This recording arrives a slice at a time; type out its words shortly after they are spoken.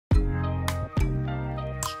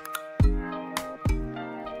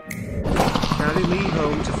Deli me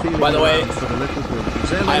home to feeling By the way, for the little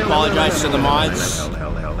groupies. I apologize to the mods.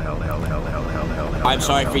 I'm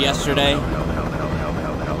sorry for yesterday.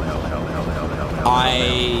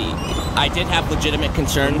 I did have legitimate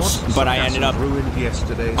concerns, but I ended up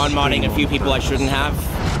unmodding a few people I shouldn't have,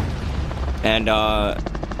 and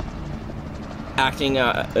acting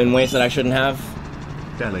in ways that I shouldn't have.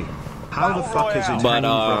 Deli, how the fuck is it? But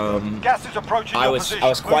I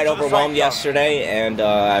was quite overwhelmed yesterday, and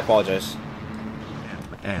I apologize.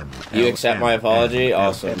 You accept my apology?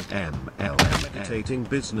 Awesome. Meditating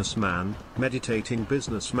businessman, meditating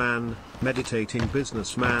businessman, meditating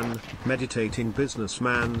businessman, meditating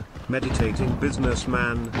businessman, meditating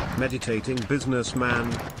businessman, meditating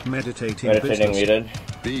businessman, meditating businessman.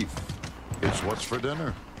 Beef. It's what's for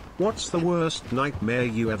dinner. What's the worst nightmare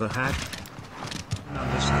you ever had?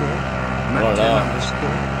 Underscore.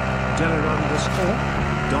 Dellor underscore.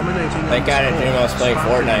 Dominating. Thank God I didn't know I was playing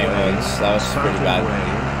Fortnite once. That was pretty bad.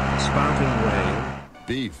 Spouting whale.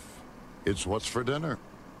 Beef. It's what's for dinner.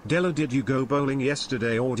 Dellor, did you go bowling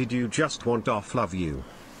yesterday or did you just want off love you?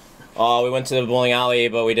 We went to the bowling alley,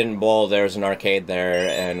 but we didn't bowl. There was an arcade there,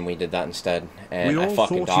 and we did that instead. And I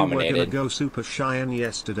fucking dominated. We all thought you were gonna go Super Cheyenne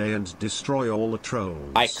yesterday and destroy all the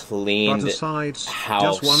trolls. I cleaned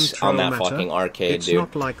house on that fucking arcade, it's dude.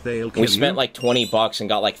 Not like they'll kill we spent like $20 and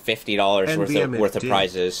got like $50 worth of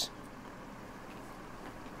prizes.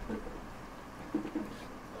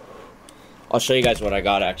 I'll show you guys what I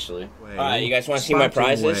got, actually. Alright, you guys want to see my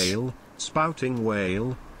prizes? Whale, spouting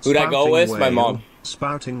whale. Who'd I go with? My mom.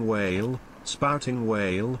 Spouting whale, spouting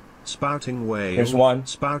whale, spouting whale. Here's one.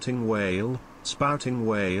 Spouting whale, spouting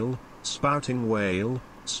whale, spouting whale,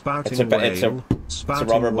 spouting whale. It's a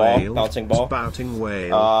rubber ball, bouncing ball. Spouting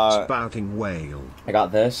whale, spouting whale. I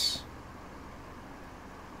got this.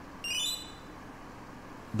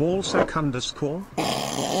 Ballsack underscore.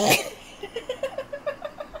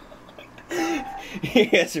 You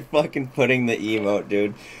guys are fucking putting the emote,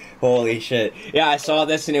 dude. Holy shit. Yeah, I saw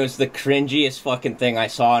this and it was the cringiest fucking thing I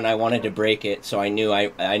saw and I wanted to break it, so I knew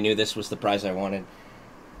this was the prize I wanted.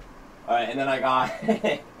 Alright, and then I got...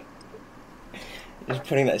 Just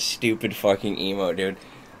putting that stupid fucking emote, dude.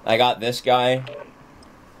 I got this guy.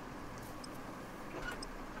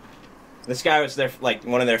 This guy was their, like,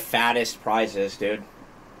 one of their fattest prizes, dude.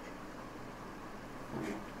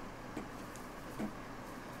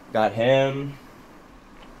 Got him.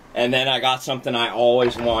 And then I got something I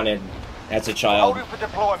always wanted as a child. Holding for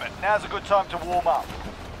deployment. Now's a good time to warm up.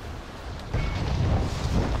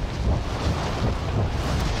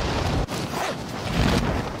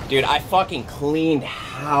 Dude, I fucking cleaned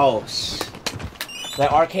house.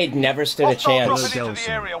 That arcade never stood a chance.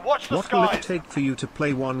 What will it take for you to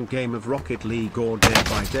play one game of Rocket League or Dead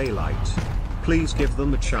by Daylight? Please give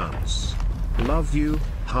them a chance. Love you,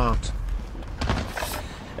 heart.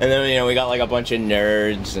 And then, you know, we got like a bunch of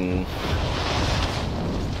nerds and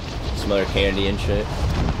some other candy and shit.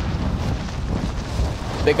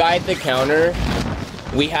 The guy at the counter,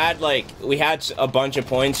 we had a bunch of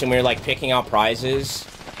points and we were like picking out prizes.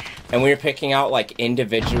 And we were picking out like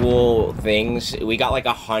individual things. We got like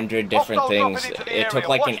 100 different things. It took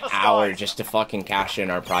like an hour just to fucking cash in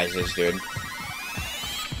our prizes, dude.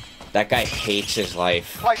 That guy hates his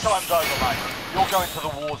life. Playtime's over, mate. You're going to the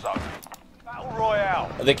war zone. Royale.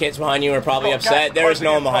 The kids behind you were probably upset. There was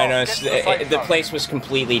no one behind us. The place was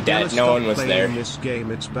completely dead. No one was there. In this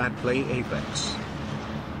game, it's bad. Play Apex.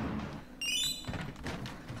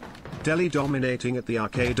 Deli dominating at the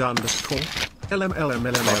arcade underscore.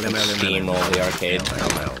 Steamroll the arcade.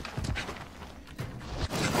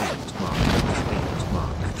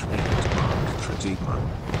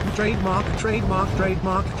 Trademark.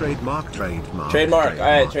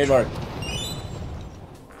 Alright, trademark.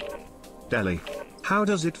 Deli, how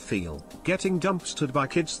does it feel, getting dumpstered by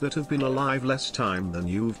kids that have been alive less time than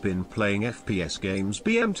you've been playing FPS games?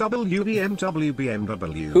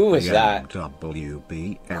 BMW. Who was that?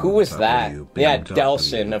 Who was that? Yeah,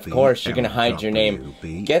 Delson, of course, you're gonna hide your name.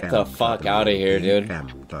 Get the fuck out of here, dude.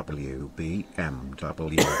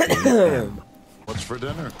 What's for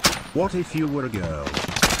dinner? What if you were a girl?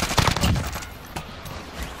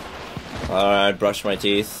 I brush my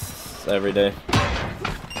teeth every day.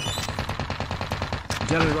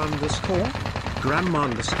 Dellor underscore, grandma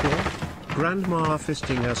underscore, grandma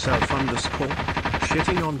fisting herself underscore,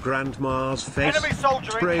 shitting on grandma's face,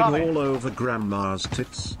 sprayed all over grandma's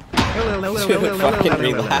tits. Dude, fucking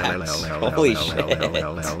relax. Holy shit.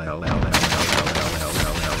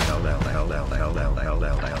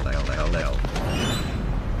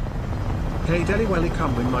 Hey Deli,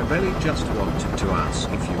 welcome in my belly, just wanted to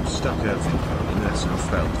ask if you stuck a video in Professor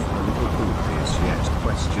felt for the little poopies yet?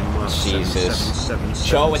 Question mark. Jesus.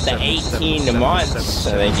 Joe with the 18 months.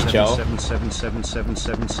 Thank you, Joe.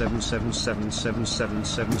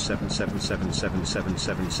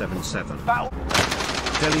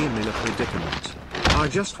 Deli, I'm in a predicament. I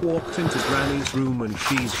just walked into Granny's room and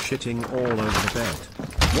she's shitting all over the bed.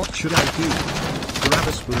 What should I do? Grab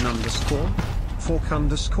a spoon underscore? Fork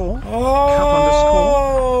underscore? Cup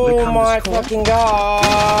underscore? Lick Oh my underscore? fucking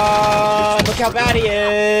god! Look how bad he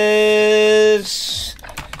is!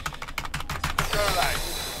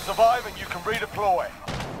 Survive and you can redeploy.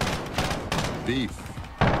 Beef.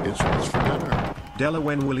 It's what's for dinner. Della,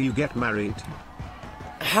 when will you get married?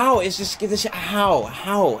 How is this how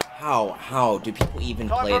do people even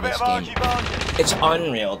play this game? It's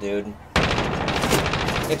unreal, dude.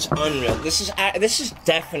 It's unreal. This is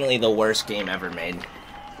definitely the worst game ever made.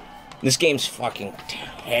 This game's fucking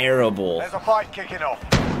terrible. There's a fight kicking off.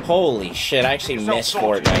 Holy shit, I actually miss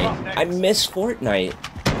Fortnite. I miss Fortnite.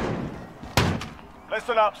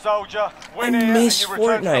 Listen up, soldier. Win I here miss and you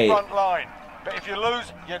return to the Fortnite. front line. But if you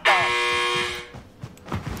lose, you're done.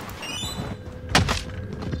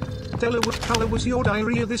 Della, what color was your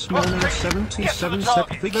diarrhea this morning? 77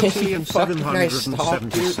 sec vigility and Fucking guys, stop,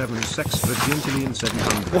 777 sex virginity and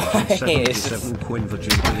Why is 777 quin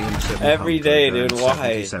virginity and 777 every day, dude?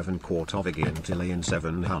 Why? 7 quart of vigility and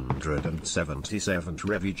 777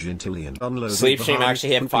 revigintillion. Unloading Sleep the stream hardest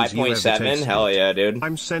actually hit poopies you ever 5.7. tasted. Hell yeah, dude.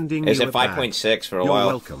 I'm sending Is you it a bag. 5.6 for a You're while?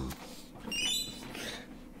 welcome.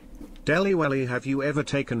 Deli Welly, have you ever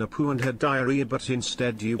taken a poo and had diarrhea, but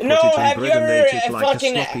instead you put No, it in have bread you and ate ever it like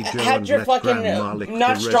fucking a sloppy Joe had and your let fucking grandma lick the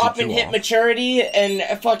nuts drop and residue hit off? maturity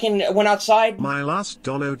and fucking went outside? My last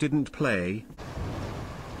dono didn't play.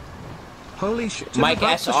 Holy shit. Mike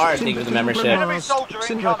SR, thank you for the membership. Enemy soldier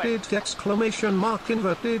incoming. Inverted, exclamation mark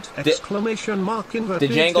inverted, exclamation mark inverted.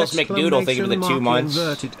 The Jangles McDoodle, thank you for the 2 months.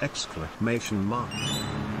 Inverted, exclamation mark.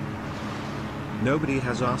 Nobody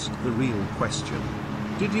has asked the real question.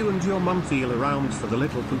 Did you and your mum feel around for the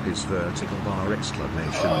little poopies vertical bar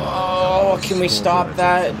exclamation mark? Oh, can we stop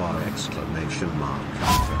that? Bar exclamation mark.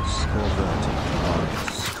 Underscore vertical bar.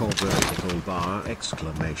 Underscore vertical bar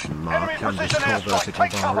exclamation mark. Enemy precision Underscore airstrike, vertical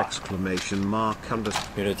take bar cover. exclamation mark.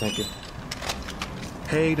 Underscore. Thank you.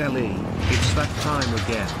 Hey Deli, it's that time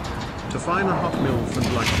again. To find a hot milf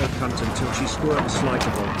and like her cunt until she squirts like a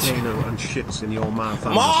volcano and shits in your mouth.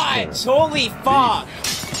 Mods! Holy fuck!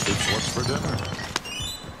 It's what's for dinner.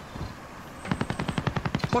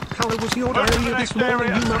 What color was your Move to the diarrhea this next area morning,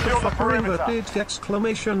 you and secure the motherfucker? perimeter. Inverted,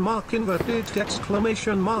 exclamation mark inverted,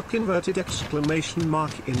 exclamation mark inverted, exclamation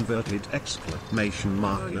mark inverted, exclamation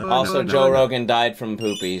mark. Also, Joe Rogan died from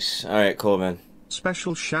poopies. Alright, cool, man.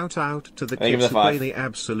 Special shout out to the Thank you kids for who the play 5. the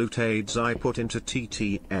absolute aids I put into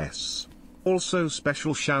TTS. Also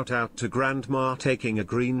special shout out to Grandma taking a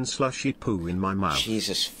green slushy poo in my mouth.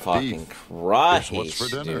 Jesus fucking Beef. Christ, It's what's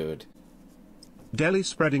for dinner. dude. Deli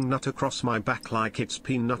spreading nut across my back like it's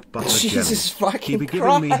peanut butter Jesus jelly. fucking He be giving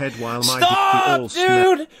Christ. me head while my Stop, dick be all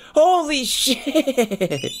snap. dude! Holy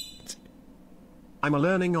shit! I'm a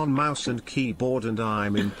learning on mouse and keyboard and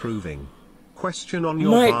I'm improving. Question on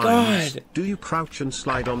your My vines. God. Do you crouch and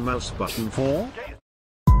slide on mouse button 4?